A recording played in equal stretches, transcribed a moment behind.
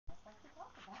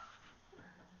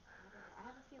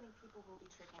people will be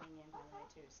trickling in, by the way,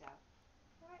 too, so.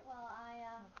 All right, well,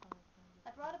 I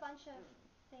brought a bunch of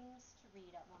things to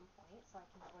read at one point, so I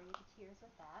can bore you to tears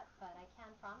with that, but I can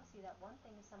promise you that one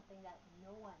thing is something that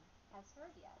no one has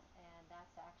heard yet, and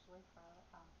that's actually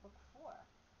from Book 4,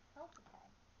 Hell to Pay.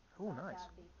 Oh, So nice. I've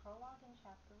got the prologue in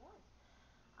Chapter 1.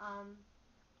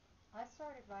 I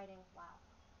started writing, wow.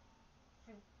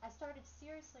 I started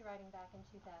seriously writing back in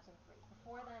 2003.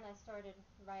 Before then, I started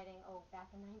writing,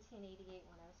 back in 1988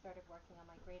 when I started working on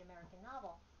my great American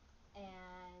novel.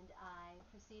 And I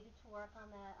proceeded to work on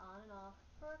that on and off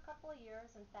for a couple of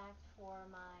years. In fact, for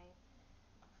my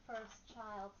first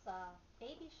child's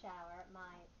baby shower,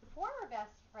 my former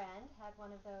best friend had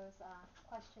one of those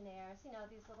questionnaires,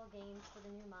 these little games for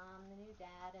the new mom and the new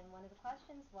dad, and one of the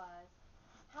questions was,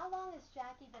 how long has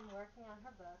Jackie been working on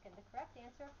her book? And the correct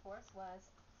answer, of course, was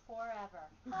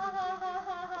forever. Ha ha ha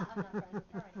ha ha. I'm not friends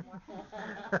with her anymore.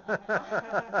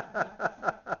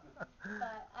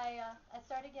 But I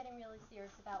started getting really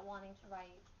serious about wanting to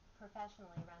write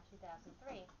professionally around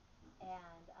 2003,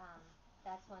 and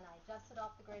that's when I dusted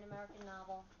off the great American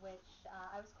novel, which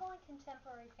I was calling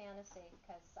contemporary fantasy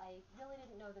because I really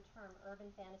didn't know the term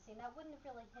urban fantasy, and that wouldn't have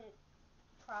really hit it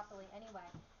properly anyway.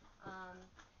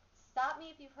 Stop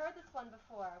me if you've heard this one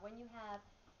before. When you have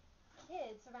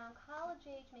kids around college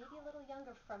age, maybe a little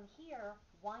younger, from here,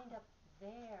 wind up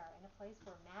there in a place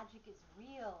where magic is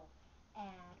real.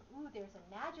 And, there's a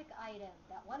magic item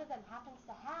that one of them happens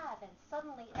to have, and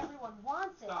suddenly everyone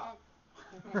wants it. Stop.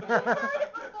 And you've heard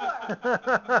it before.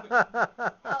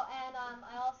 And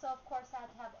I also, of course, had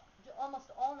to have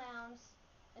almost all nouns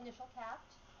initial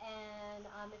capped. And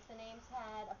if the names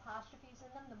had apostrophes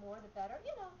in them, the more the better.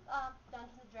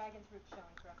 Dungeons and Dragons roots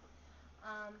showing through.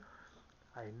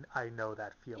 I know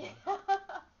that feeling.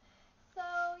 So,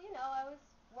 I was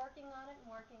working on it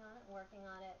and working on it and working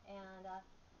on it. And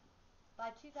by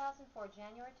 2004,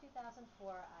 January 2004,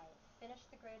 I finished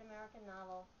the great American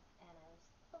novel. And I was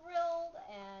thrilled.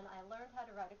 And I learned how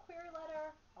to write a query letter,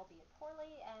 albeit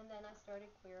poorly. And then I started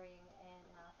querying in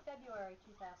February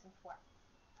 2004.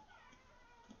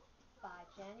 By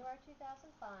January 2005,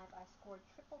 I scored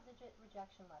triple-digit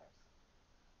rejection letters.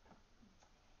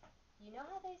 You know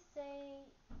how they say,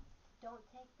 don't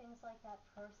take things like that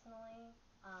personally?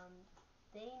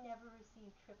 They never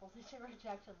received triple-digit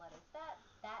rejection letters.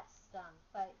 That stung.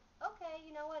 But, okay,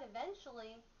 you know what?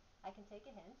 Eventually, I can take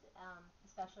a hint,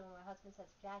 especially when my husband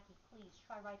says, Jackie, please,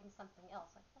 try writing something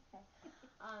else. Like, okay.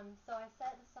 So I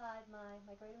set aside my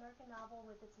great American novel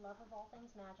with its love of all things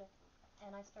magic,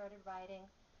 and I started writing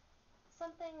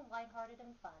something lighthearted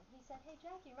and fun. He said, hey,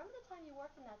 Jackie, remember the time you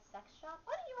worked in that sex shop?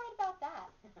 Why don't you write about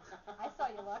that? I saw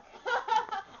you look.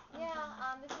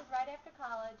 Yeah, this was right after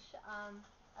college.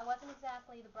 I wasn't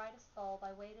exactly the brightest bulb.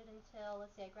 I waited until,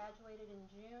 I graduated in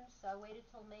June, so I waited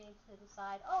till May to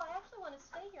decide, I actually want to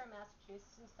stay here in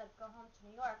Massachusetts instead of go home to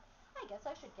New York. I guess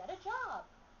I should get a job.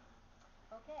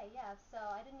 Okay, yeah, so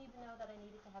I didn't even know that I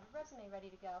needed to have a resume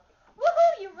ready to go.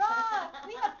 Woohoo, you rock!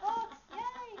 We have books,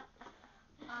 yay!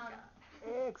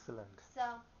 Excellent. So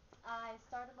I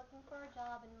started looking for a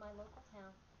job in my local town,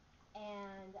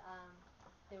 and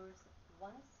there was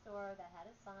one store that had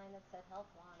a sign that said help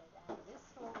wanted, and this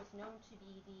store was known to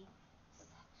be the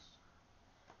sex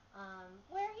shop,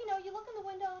 where, you look in the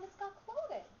window and it's got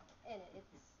clothing in it.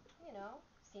 It's,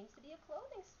 seems to be a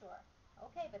clothing store.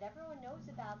 Okay, but everyone knows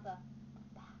about the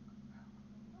back room.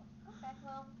 Oh, okay,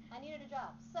 well, I needed a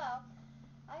job. So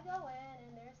I go in,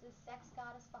 and there's this sex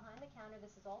goddess behind the counter.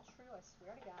 This is all true, I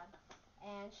swear to God.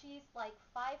 And she's like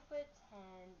 5'10",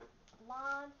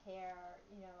 blonde hair,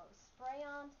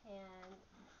 spray-on tan,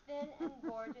 thin and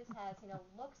gorgeous, has,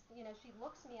 she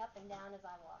looks me up and down as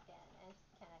I walk in, and she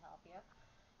says, can I help you?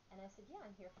 And I said, yeah,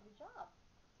 I'm here for the job.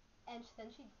 And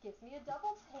then she gives me a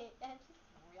double take, and she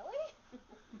says, really?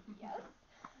 Yes.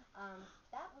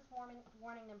 That was warning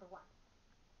number one.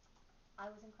 I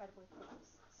was incredibly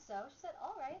clueless. So she said,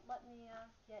 all right, let me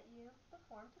get you the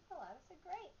form to fill out. I said,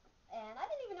 great. And I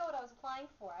didn't even know what I was applying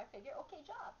for. I figured, okay,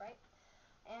 job, right?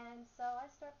 And so I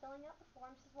start filling out the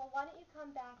form. She says, well, why don't you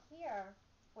come back here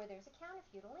where there's a counter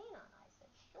for you to lean on? I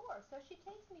said, sure. So she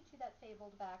takes me to that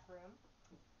fabled back room,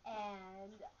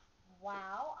 and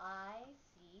wow, I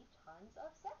see tons of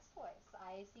sex toys.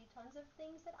 I see tons of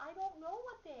things that I don't know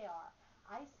what they are.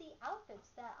 I see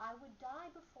outfits that I would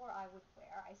die before I would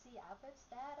wear. I see outfits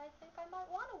that I think I might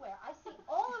want to wear. I see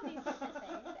all of these different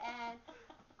things, and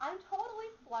I'm totally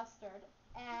flustered,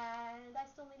 and I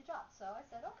still need a job. So I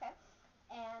said, okay.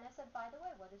 And I said, by the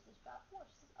way, what is this job for?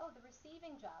 She says, the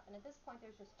receiving job. And at this point,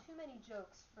 there's just too many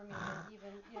jokes for me to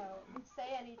even,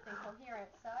 say anything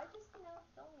coherent. So I just,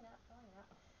 filling it out.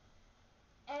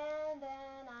 And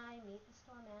then I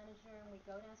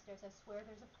downstairs. I swear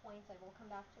there's a point. I will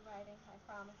come back to writing, I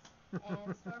promise. And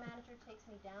the store manager takes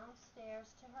me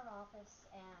downstairs to her office,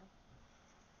 and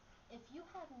if you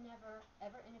have never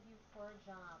ever interviewed for a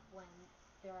job when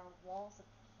there are walls of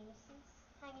penises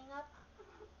hanging up,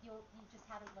 you just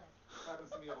haven't lived. Happens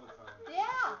to me all the time.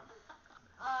 Yeah.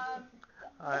 Um,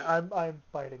 I'm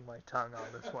biting my tongue on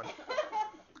this one.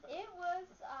 it was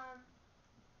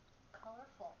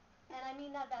colorful, and I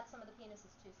mean that about some of the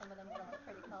penises too. Some of them were like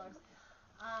pretty colors.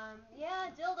 Yeah,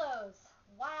 dildos.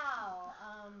 Wow.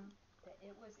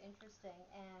 It was interesting,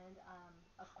 and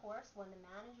of course, when the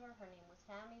manager, her name was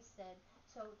Tammy, said,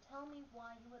 "So tell me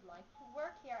why you would like to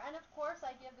work here." And of course,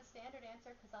 I give the standard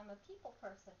answer because I'm a people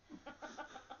person.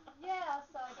 Yeah,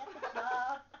 so I get the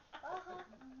job.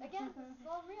 Again, this is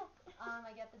all real.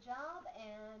 I get the job,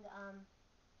 and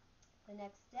the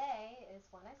next day is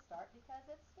when I start because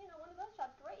it's, one of those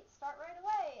jobs. Great, start right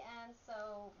away. And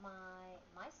so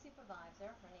my supervisor,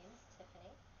 her name is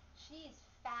Tiffany. She's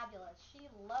fabulous. She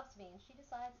loves me, and she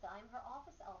decides that I'm her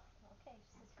office elf. Okay,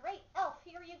 she says, "Great, elf,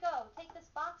 here you go. Take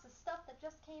this box of stuff that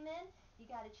just came in. You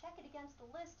got to check it against the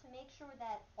list to make sure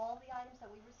that all the items that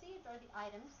we received are the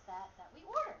items that we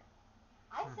ordered."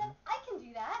 I said, "I can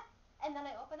do that." And then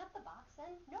I open up the box, and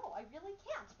no, I really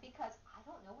can't because I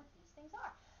don't know what these things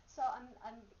are. So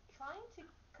I'm trying to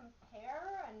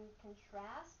compare and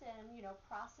contrast and,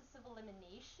 process of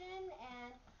elimination,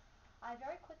 and I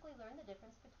very quickly learned the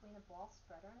difference between a ball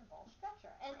spreader and a ball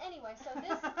stretcher. And anyway, so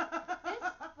this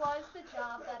was the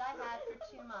job that I had for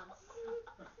 2 months.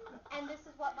 And this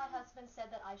is what my husband said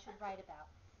that I should write about.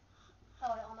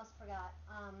 Oh, I almost forgot.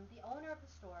 The owner of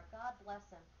the store, God bless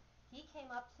him, he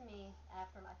came up to me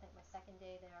after, I think, my second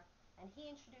day there, and he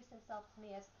introduced himself to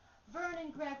me as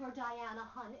Vernon, Greg, or Diana,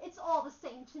 hun. It's all the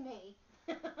same to me.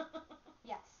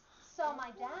 Yes. So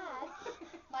my dad,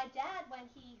 when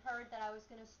he heard that I was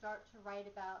going to start to write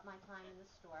about my time in the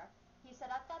store, he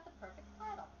said, "I've got the perfect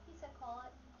title." He said, "Call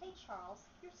it, 'Hey Charles,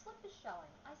 your slip is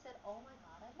showing.'" I said, "Oh my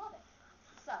God, I love it."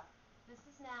 So this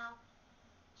is now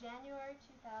January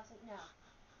 2000. No.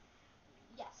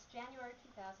 Yes, January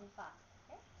 2005.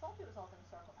 Okay, told you it was all going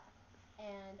to circle back.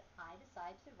 And I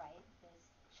decide to write this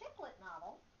chick-lit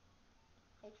novel,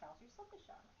 "Hey Charles, your slip is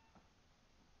showing."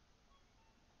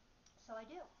 So I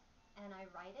do. And I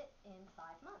write it in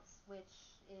 5 months,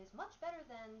 which is much better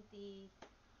than the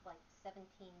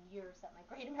 17 years that my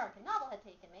great American novel had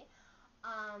taken me.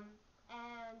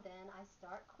 And then I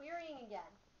start querying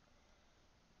again.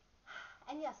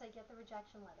 And yes, I get the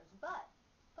rejection letters, but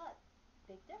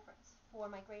big difference. For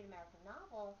my great American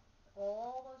novel,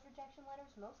 all those rejection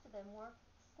letters, most of them were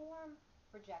form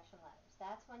rejection letters.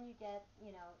 That's when you get,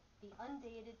 the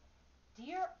undated,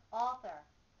 "Dear author,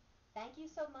 thank you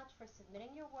so much for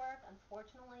submitting your work.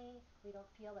 Unfortunately, we don't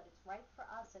feel that it's right for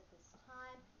us at this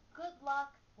time. Good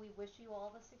luck. We wish you all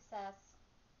the success.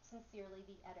 Sincerely,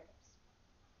 the editors."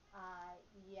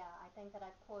 Yeah, I think that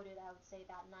I've quoted, I would say,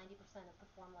 about 90% of the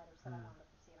form letters that I wound up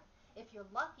receiving. If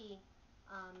you're lucky,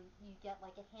 you get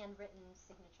like a handwritten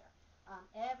signature.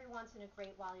 Every once in a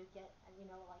great while, you get,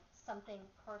 something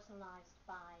personalized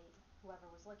by whoever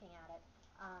was looking at it.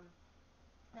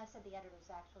 And I said the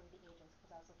editors, actually the agents,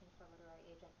 because I was looking for a literary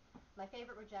agent. My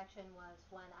favorite rejection was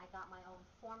when I got my own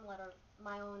form letter,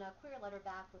 my own queer letter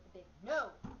back with a big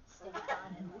 "No" stamped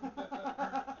on it.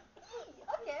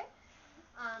 Okay.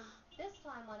 This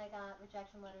time when I got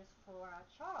rejection letters for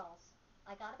Charles,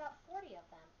 I got about 40 of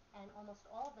them, and almost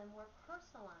all of them were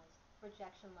personalized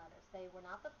rejection letters. They were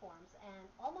not the forms, and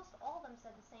almost all of them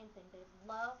said the same thing. They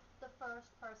loved the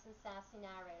first person sassy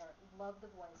narrator, loved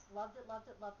the voice, loved it, loved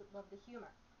it, loved it, loved the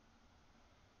humor.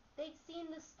 They'd seen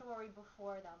this story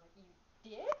before, though. I'm like, "You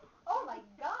did? Oh my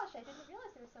gosh, I didn't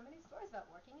realize there were so many stories about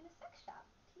working in a sex shop."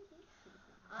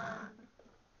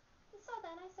 So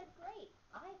then I said, "Great,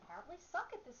 I apparently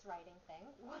suck at this writing thing.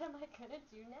 What am I going to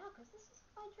do now?" Because this is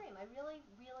my dream. I really,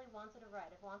 really wanted to write.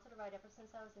 I've wanted to write ever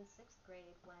since I was in 6th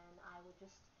grade, when I would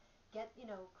just get,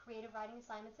 creative writing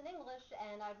assignments in English,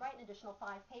 and I'd write an additional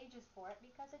 5 pages for it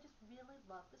because I just really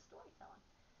love the storytelling.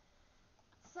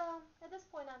 So at this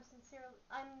point, I'm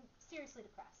seriously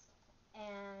depressed,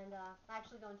 and I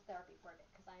actually go into therapy for a bit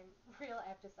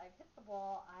because I've hit the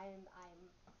wall. I'm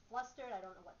flustered. I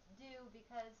don't know what to do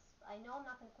because I know I'm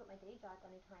not going to quit my day job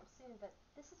anytime soon, but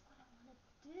this is what I wanted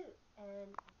to do, and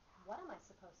what am I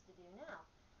supposed to do now?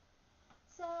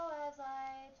 So as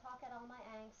I talk out all my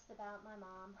angst about my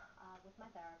mom with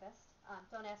my therapist,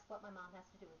 don't ask what my mom has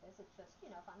to do with this. It's just, if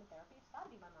I'm in therapy, it's got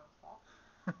to be my mom's fault.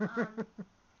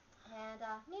 And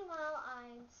meanwhile,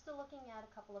 I'm still looking at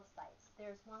a couple of sites.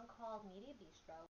 There's one called Media Bistro,